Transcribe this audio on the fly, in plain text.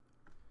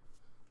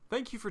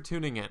Thank you for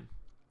tuning in.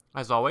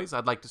 As always,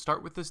 I'd like to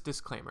start with this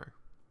disclaimer.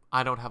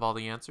 I don't have all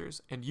the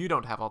answers, and you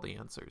don't have all the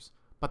answers,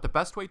 but the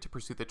best way to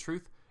pursue the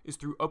truth is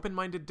through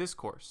open-minded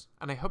discourse,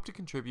 and I hope to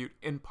contribute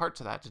in part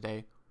to that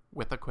today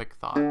with a quick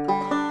thought.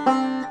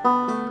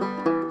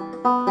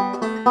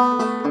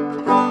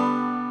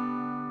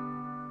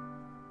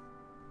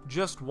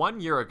 Just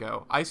 1 year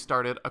ago, I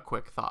started a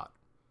quick thought.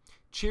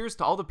 Cheers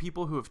to all the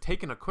people who have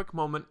taken a quick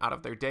moment out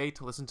of their day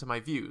to listen to my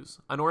views,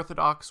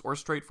 unorthodox or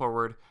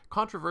straightforward,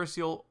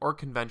 controversial or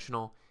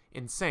conventional,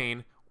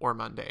 insane or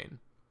mundane.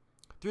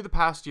 Through the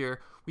past year,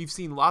 we've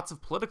seen lots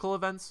of political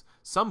events,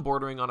 some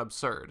bordering on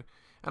absurd,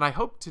 and I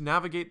hope to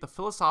navigate the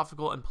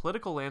philosophical and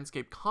political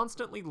landscape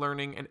constantly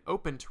learning and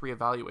open to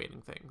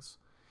reevaluating things.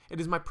 It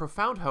is my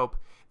profound hope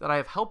that I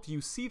have helped you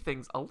see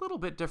things a little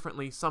bit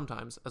differently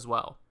sometimes as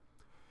well.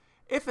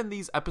 If in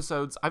these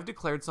episodes I've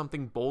declared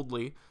something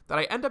boldly that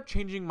I end up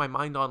changing my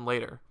mind on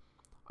later,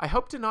 I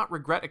hope to not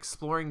regret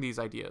exploring these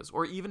ideas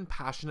or even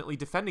passionately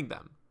defending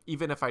them,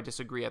 even if I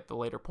disagree at the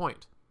later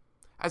point.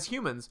 As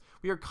humans,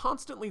 we are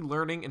constantly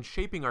learning and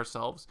shaping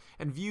ourselves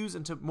and views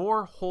into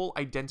more whole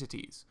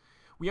identities.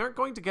 We aren't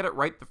going to get it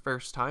right the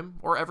first time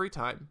or every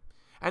time,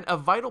 and a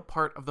vital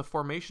part of the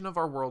formation of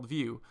our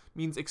worldview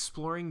means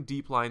exploring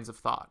deep lines of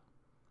thought.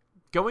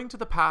 Going to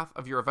the path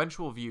of your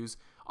eventual views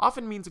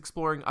often means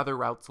exploring other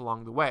routes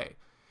along the way,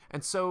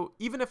 and so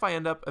even if I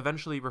end up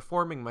eventually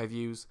reforming my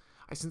views,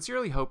 I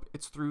sincerely hope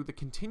it's through the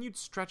continued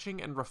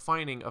stretching and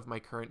refining of my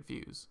current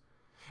views.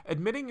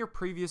 Admitting your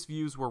previous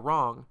views were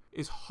wrong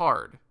is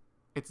hard.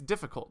 It's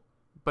difficult,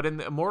 but in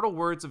the immortal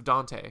words of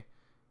Dante,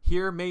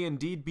 here may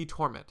indeed be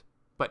torment,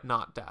 but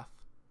not death.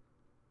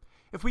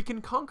 If we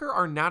can conquer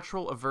our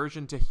natural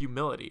aversion to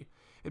humility,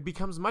 it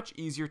becomes much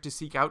easier to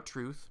seek out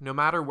truth no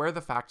matter where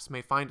the facts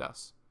may find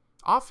us.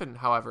 Often,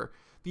 however,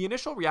 the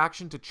initial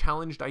reaction to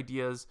challenged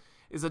ideas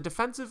is a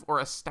defensive or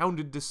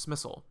astounded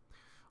dismissal.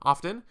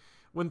 Often,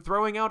 when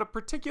throwing out a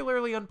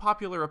particularly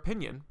unpopular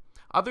opinion,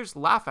 others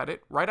laugh at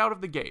it right out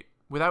of the gate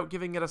without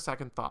giving it a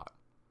second thought.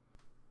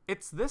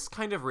 It's this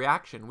kind of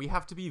reaction we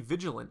have to be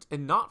vigilant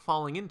in not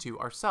falling into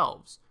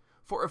ourselves,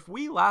 for if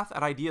we laugh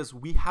at ideas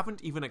we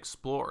haven't even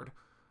explored,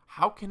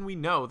 how can we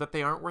know that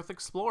they aren't worth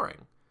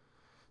exploring?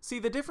 See,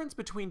 the difference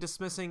between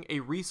dismissing a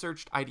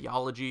researched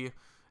ideology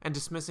and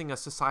dismissing a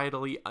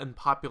societally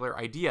unpopular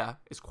idea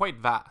is quite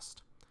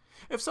vast.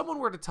 If someone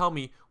were to tell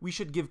me we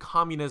should give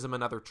communism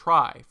another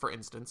try, for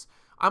instance,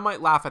 I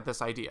might laugh at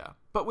this idea,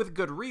 but with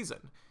good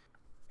reason.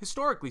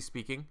 Historically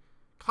speaking,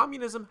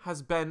 communism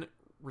has been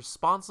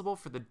responsible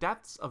for the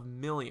deaths of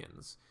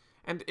millions,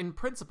 and in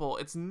principle,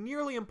 it's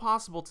nearly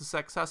impossible to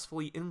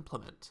successfully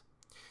implement.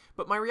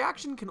 But my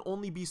reaction can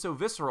only be so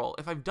visceral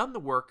if I've done the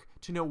work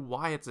to know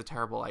why it's a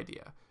terrible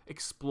idea,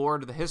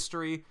 explored the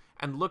history,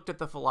 and looked at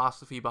the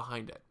philosophy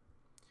behind it.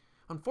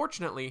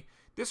 Unfortunately,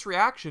 this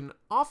reaction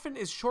often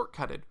is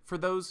shortcutted for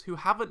those who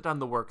haven't done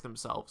the work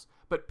themselves,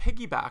 but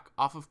piggyback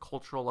off of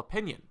cultural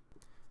opinion.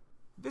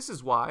 This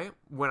is why,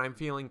 when I'm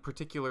feeling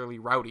particularly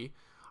rowdy,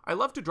 I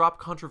love to drop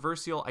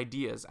controversial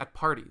ideas at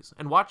parties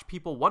and watch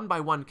people one by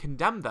one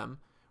condemn them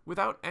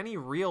without any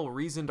real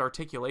reasoned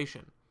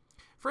articulation.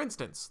 For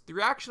instance, the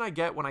reaction I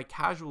get when I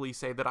casually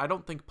say that I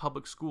don't think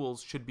public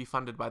schools should be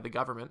funded by the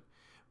government,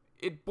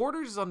 it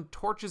borders on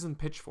torches and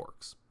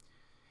pitchforks.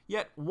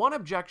 Yet, one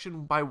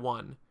objection by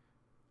one,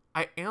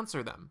 I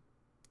answer them,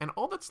 and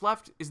all that's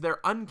left is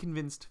their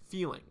unconvinced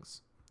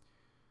feelings.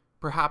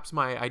 Perhaps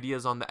my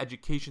ideas on the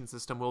education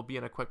system will be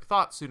in a quick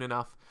thought soon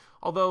enough,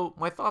 although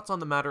my thoughts on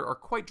the matter are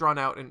quite drawn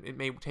out and it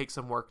may take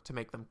some work to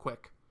make them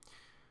quick.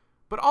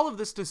 But all of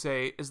this to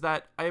say is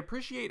that I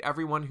appreciate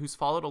everyone who's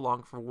followed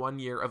along for 1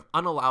 year of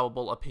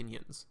unallowable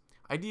opinions.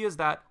 Ideas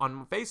that,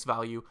 on face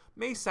value,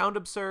 may sound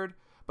absurd,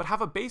 but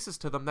have a basis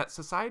to them that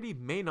society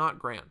may not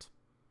grant.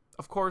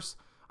 Of course,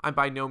 I'm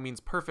by no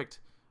means perfect,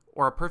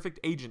 or a perfect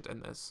agent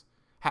in this.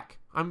 Heck,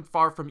 I'm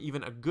far from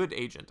even a good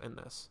agent in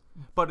this.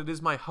 But it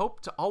is my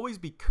hope to always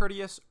be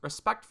courteous,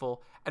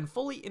 respectful, and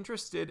fully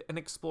interested in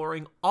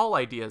exploring all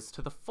ideas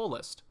to the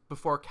fullest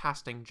before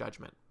casting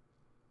judgment.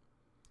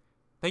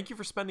 Thank you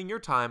for spending your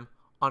time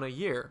on a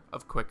year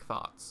of quick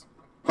thoughts.